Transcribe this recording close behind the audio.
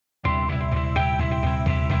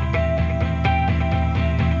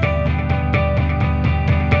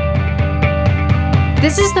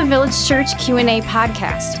This is the Village Church Q&A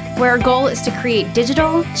podcast, where our goal is to create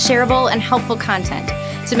digital, shareable, and helpful content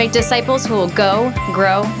to make disciples who will go,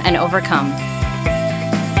 grow, and overcome.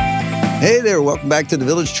 Hey there, welcome back to the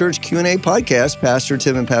Village Church Q&A podcast. Pastor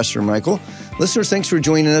Tim and Pastor Michael. Listeners, thanks for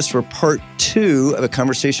joining us for part 2 of a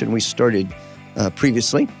conversation we started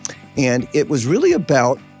previously. And it was really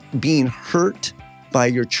about being hurt by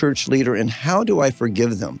your church leader and how do I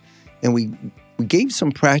forgive them? And we gave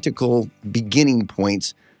some practical beginning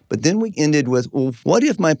points, but then we ended with, well, what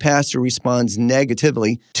if my pastor responds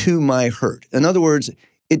negatively to my hurt? In other words,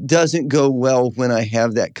 it doesn't go well when I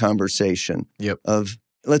have that conversation of,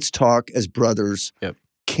 let's talk as brothers.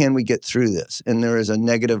 Can we get through this? And there is a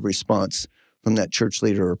negative response from that church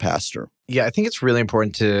leader or pastor. Yeah, I think it's really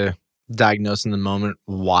important to diagnose in the moment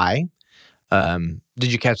why.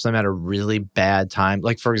 Did you catch them at a really bad time?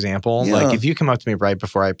 Like, for example, like if you come up to me right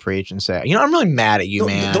before I preach and say, I'm really mad at you,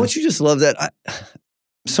 man. Don't you just love that?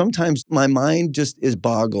 Sometimes my mind just is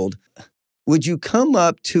boggled. Would you come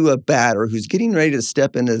up to a batter who's getting ready to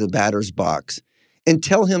step into the batter's box and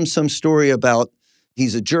tell him some story about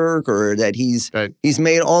he's a jerk or that he's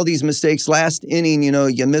made all these mistakes? Last inning,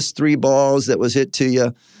 you missed 3 balls that was hit to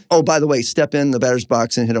you. Oh, by the way, step in the batter's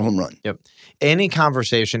box and hit a home run. Any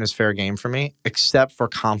conversation is fair game for me, except for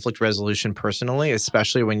conflict resolution personally,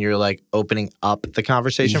 especially when you're like opening up the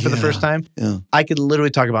conversation for the first time. I could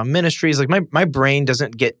literally talk about ministries. Like my brain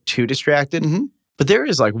doesn't get too distracted. But there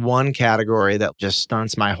is like one category that just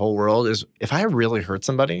stunts my whole world is if I really hurt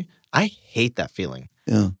somebody, I hate that feeling.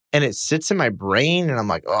 And it sits in my brain and I'm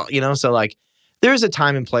like, so like there's a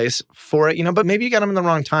time and place for it, but maybe you got them in the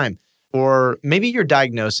wrong time. Or maybe you're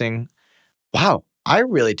diagnosing, wow, I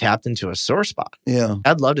really tapped into a sore spot.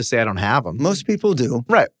 I'd love to say I don't have them. Most people do.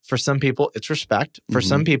 Right. For some people, it's respect. For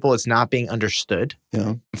some people, it's not being understood.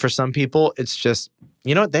 For some people, it's just,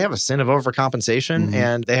 they have a sin of overcompensation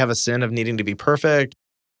and they have a sin of needing to be perfect.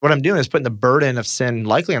 What I'm doing is putting the burden of sin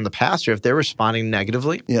likely on the pastor if they're responding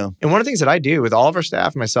negatively. And one of the things that I do with all of our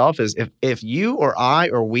staff and myself is if you or I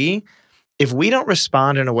or we, if we don't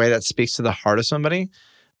respond in a way that speaks to the heart of somebody,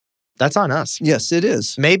 that's on us. Yes, it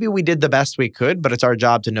is. Maybe we did the best we could, but it's our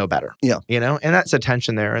job to know better. And that's a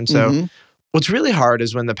tension there. And so what's really hard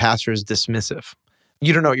is when the pastor is dismissive.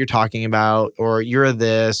 You don't know what you're talking about, or you're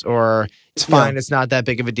this, or it's fine, it's not that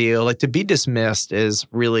big of a deal. Like to be dismissed is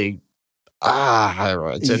really,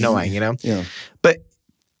 it's annoying, But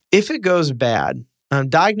if it goes bad,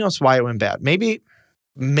 diagnose why it went bad. Maybe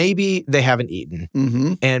they haven't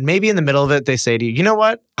eaten. And maybe in the middle of it, they say to you, you know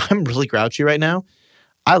what? I'm really grouchy right now.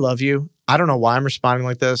 I love you. I don't know why I'm responding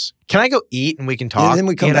like this. Can I go eat and we can talk? And then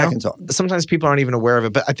we come back and talk. Sometimes people aren't even aware of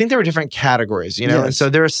it, but I think there are different categories, And so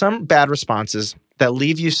there are some bad responses that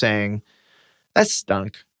leave you saying, that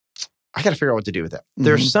stunk. I got to figure out what to do with that.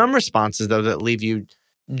 There are some responses, though, that leave you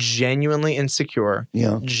genuinely insecure,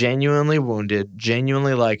 genuinely wounded,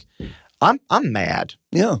 genuinely like, I'm mad.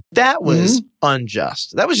 That was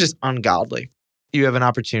unjust. That was just ungodly. You have an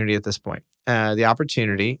opportunity at this point. The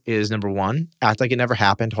opportunity is, number 1, act like it never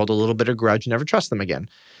happened, hold a little bit of grudge, never trust them again.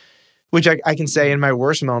 Which I can say in my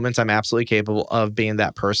worst moments, I'm absolutely capable of being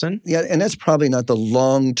that person. And that's probably not the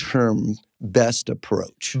long-term best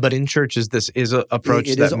approach. But in churches, this is an approach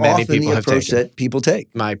that many people have taken. It is often the approach that people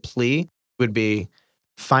take. My plea would be,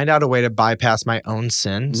 find out a way to bypass my own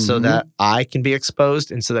sin so that I can be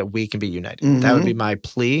exposed and so that we can be united. That would be my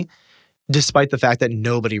plea. Despite the fact that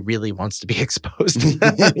nobody really wants to be exposed.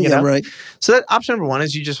 you know? Right. So that option number 1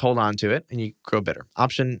 is you just hold on to it and you grow bitter.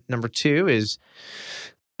 Option number 2 is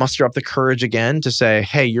muster up the courage again to say,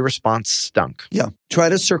 hey, your response stunk. Try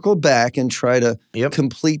to circle back and try to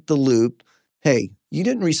complete the loop. Hey, you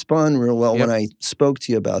didn't respond real well when I spoke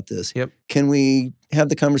to you about this. Can we have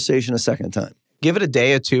the conversation a second time? Give it a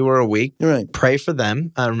day, a 2, or a week. Pray for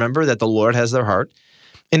them. Remember that the Lord has their heart.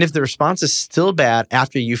 And if the response is still bad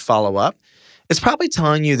after you follow up, it's probably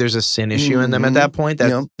telling you there's a sin issue in them at that point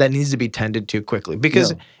that needs to be tended to quickly.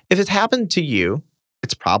 Because if it's happened to you,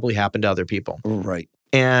 it's probably happened to other people. Right.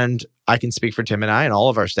 And I can speak for Tim and I and all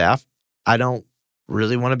of our staff. I don't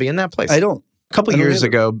really want to be in that place. I don't. A couple years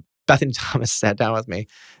ago, Bethany Thomas sat down with me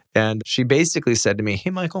and she basically said to me, hey,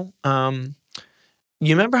 Michael,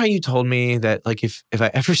 you remember how you told me that like if I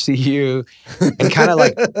ever see you in kind of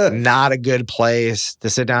like not a good place to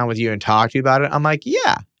sit down with you and talk to you about it? I'm like,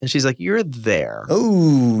 yeah. And she's like, you're there.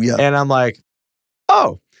 Oh, yeah. And I'm like,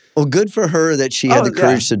 oh. Well, good for her that she had the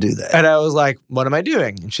courage to do that. And I was like, what am I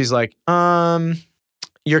doing? And she's like,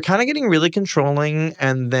 you're kind of getting really controlling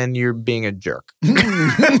and then you're being a jerk.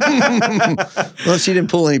 Well, she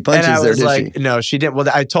didn't pull any punches and I was there, like, did she? No, she didn't. Well,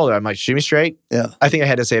 I told her, I'm like, shoot me straight. Yeah. I think I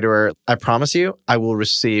had to say to her, I promise you, I will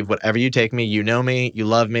receive whatever you take me. You know me. You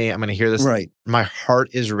love me. I'm going to hear this. Right. My heart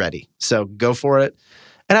is ready. So go for it.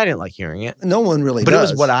 And I didn't like hearing it. No one really But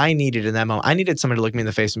does. it was what I needed in that moment. I needed somebody to look me in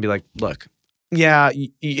the face and be like, look, yeah,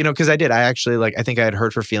 you know, because I did. I actually, I think I had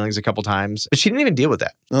hurt her feelings a couple times. But she didn't even deal with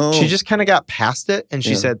that. Oh. She just kind of got past it. And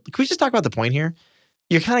she Yeah. said, can we just talk about the point here?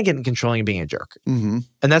 You're kind of getting controlling and being a jerk. Mm-hmm.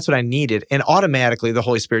 And that's what I needed. And automatically, the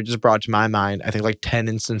Holy Spirit just brought to my mind, I think 10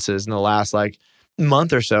 instances in the last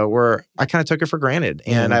month or so where I kind of took it for granted.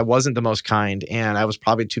 And I wasn't the most kind. And I was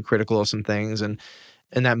probably too critical of some things. And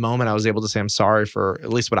in that moment, I was able to say, I'm sorry for at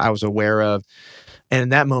least what I was aware of. And in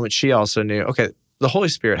that moment, she also knew, okay, the Holy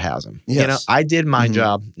Spirit has him. Yes. You know, I did my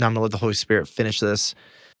job. Now I'm going to let the Holy Spirit finish this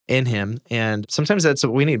in him. And sometimes that's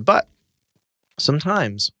what we need. But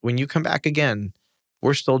sometimes when you come back again,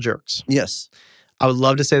 we're still jerks. Yes. I would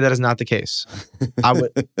love to say that is not the case. I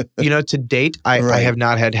would, to date, I have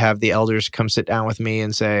not had to have the elders come sit down with me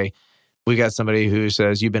and say, we got somebody who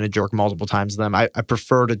says you've been a jerk multiple times to them. I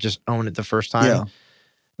prefer to just own it the first time. Yeah.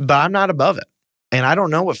 But I'm not above it. And I don't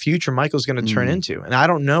know what future Michael's going to turn into. And I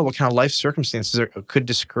don't know what kind of life circumstances could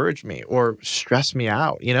discourage me or stress me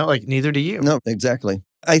out. Neither do you. No, exactly.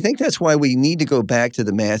 I think that's why we need to go back to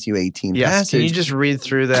the Matthew 18 passage. Can you just read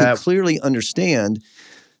through that? To clearly understand,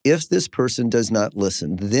 if this person does not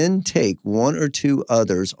listen, then take one or two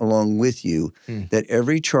others along with you, that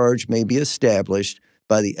every charge may be established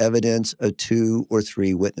by the evidence of 2 or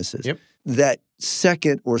 3 witnesses. Yep. That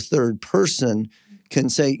second or third person can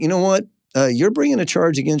say, you know what? You're bringing a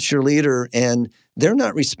charge against your leader and they're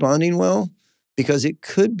not responding well, because it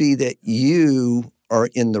could be that you are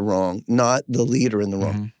in the wrong, not the leader in the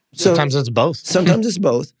wrong. Mm-hmm. So, sometimes it's both. Sometimes it's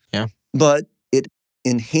both. Yeah. But it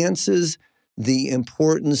enhances the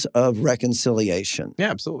importance of reconciliation.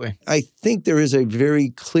 Yeah, absolutely. I think there is a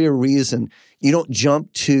very clear reason you don't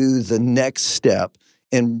jump to the next step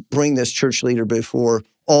and bring this church leader before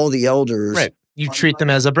all the elders. Right. You treat them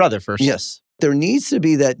as a brother first. Yes. There needs to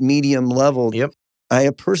be that medium level. Yep. I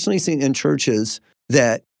have personally seen in churches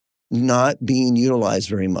that not being utilized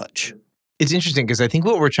very much. It's interesting because I think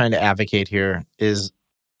what we're trying to advocate here is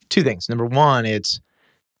 2 things. Number one, it's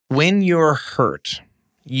when you're hurt,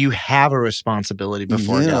 you have a responsibility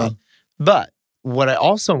before God. But what I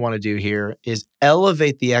also want to do here is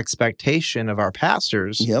elevate the expectation of our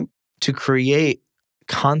pastors to create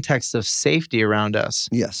context of safety around us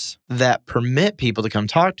that permit people to come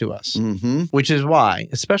talk to us, which is why,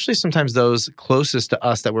 especially sometimes those closest to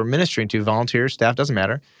us that we're ministering to, volunteers, staff, doesn't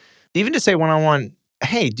matter, even to say one-on-one,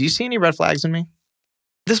 hey, do you see any red flags in me?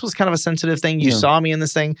 This was kind of a sensitive thing. You saw me in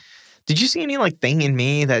this thing. Did you see any thing in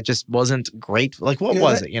me that just wasn't great? What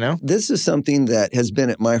was it, This is something that has been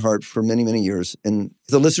at my heart for many, many years. And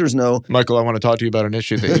the listeners know. Michael, I want to talk to you about an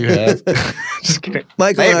issue that you have. Just kidding.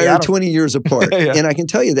 Michael and I are 20 years apart. And I can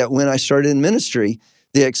tell you that when I started in ministry,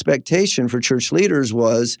 the expectation for church leaders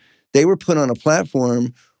was they were put on a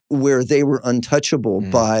platform where they were untouchable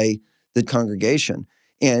by the congregation.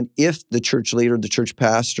 And if the church leader, the church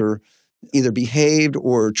pastor, either behaved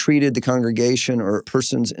or treated the congregation or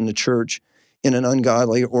persons in the church in an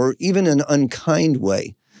ungodly or even an unkind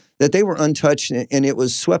way, that they were untouched and it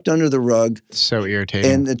was swept under the rug. So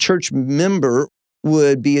irritating. And the church member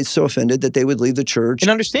would be so offended that they would leave the church.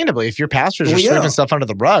 And understandably, if your pastors are sweeping stuff under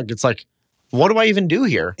the rug, it's like, what do I even do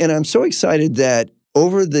here? And I'm so excited that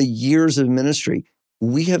over the years of ministry,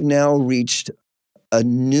 we have now reached a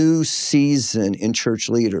new season in church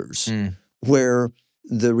leaders where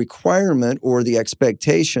the requirement or the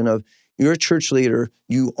expectation of you're a church leader,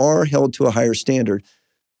 you are held to a higher standard.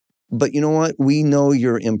 But you know what? We know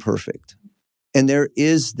you're imperfect. And there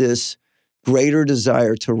is this greater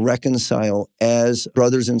desire to reconcile as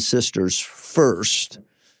brothers and sisters first.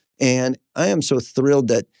 And I am so thrilled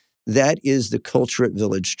that that is the culture at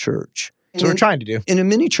Village Church. So we're trying to do. And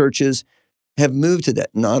many churches have moved to that.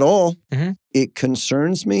 Not all. It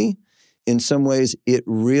concerns me. In some ways, it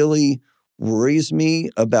really worries me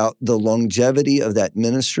about the longevity of that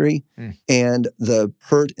ministry and the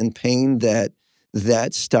hurt and pain that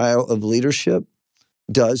that style of leadership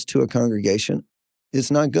does to a congregation. It's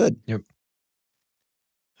not good. Yep.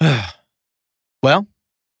 Well,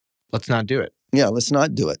 let's not do it. Yeah, let's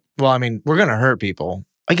not do it. Well, I mean, we're going to hurt people.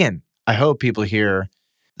 Again, I hope people hear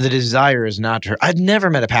the desire is not to hurt. I've never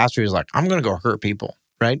met a pastor who's like, I'm going to go hurt people.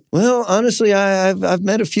 Right? Well, honestly, I've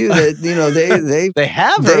met a few that they've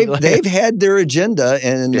they've had their agenda,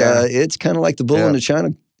 and it's kind of like the bull in the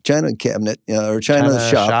China China cabinet or China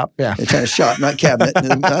shop. Yeah. China shop, not cabinet. I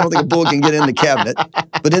don't think a bull can get in the cabinet,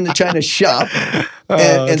 but in the China shop.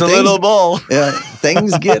 And it's a little bull.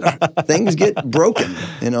 Things get broken,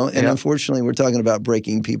 and unfortunately we're talking about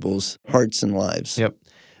breaking people's hearts and lives. Yep.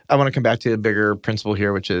 I want to come back to a bigger principle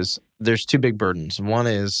here, which is there's two big burdens. One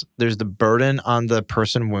is there's the burden on the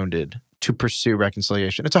person wounded to pursue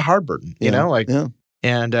reconciliation. It's a hard burden,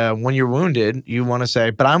 And when you're wounded, you want to say,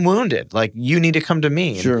 but I'm wounded. Like, you need to come to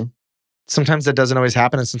me. Sure. Sometimes that doesn't always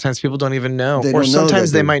happen, and sometimes people don't even know. Or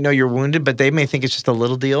sometimes they might know you're wounded, but they may think it's just a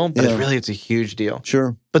little deal, but it's a huge deal.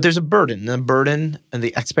 Sure. But there's a burden. The burden and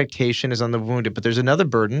the expectation is on the wounded, but there's another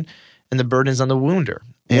burden, and the burden is on the wounder.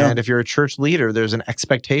 And if you're a church leader, there's an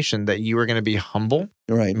expectation that you are going to be humble,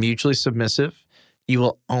 mutually submissive. You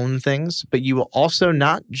will own things, but you will also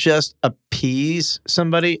not just appease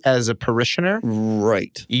somebody as a parishioner.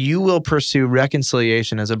 Right. You will pursue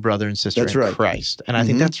reconciliation as a brother and sister in Christ. And I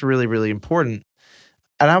think that's really, really important.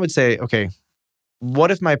 And I would say, okay,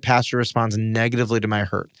 what if my pastor responds negatively to my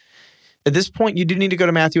hurt? At this point, you do need to go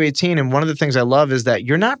to Matthew 18. And one of the things I love is that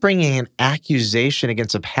you're not bringing an accusation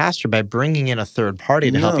against a pastor by bringing in a third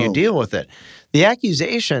party to help you deal with it. The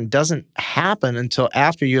accusation doesn't happen until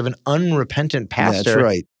after you have an unrepentant pastor. That's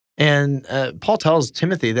right. And Paul tells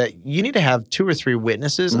Timothy that you need to have 2 or 3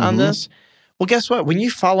 witnesses on this. Well, guess what? When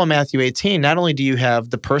you follow Matthew 18, not only do you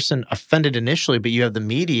have the person offended initially, but you have the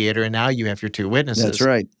mediator, and now you have your 2 witnesses. That's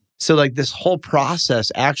right. So like this whole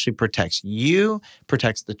process actually protects you,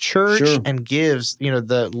 protects the church, and gives,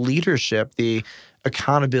 the leadership the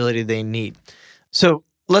accountability they need. So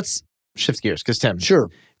let's shift gears, because Tim,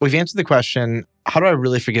 we've answered the question, how do I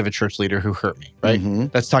really forgive a church leader who hurt me, right?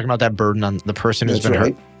 That's talking about that burden on the person who's been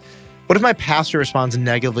hurt. What if my pastor responds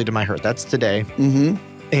negatively to my hurt? That's today.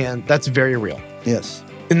 And that's very real. Yes.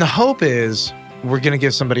 And the hope is we're going to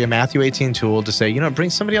give somebody a Matthew 18 tool to say, bring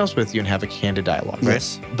somebody else with you and have a candid dialogue, right?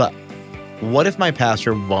 Yes. But what if my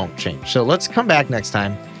pastor won't change? So let's come back next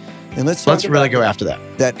time. And let's really go after that.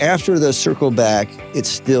 That after the circle back, it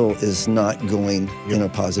still is not going in a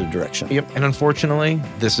positive direction. Yep. And unfortunately,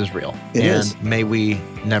 this is real. It is. May we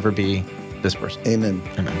never be this person. Amen.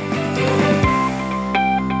 Amen.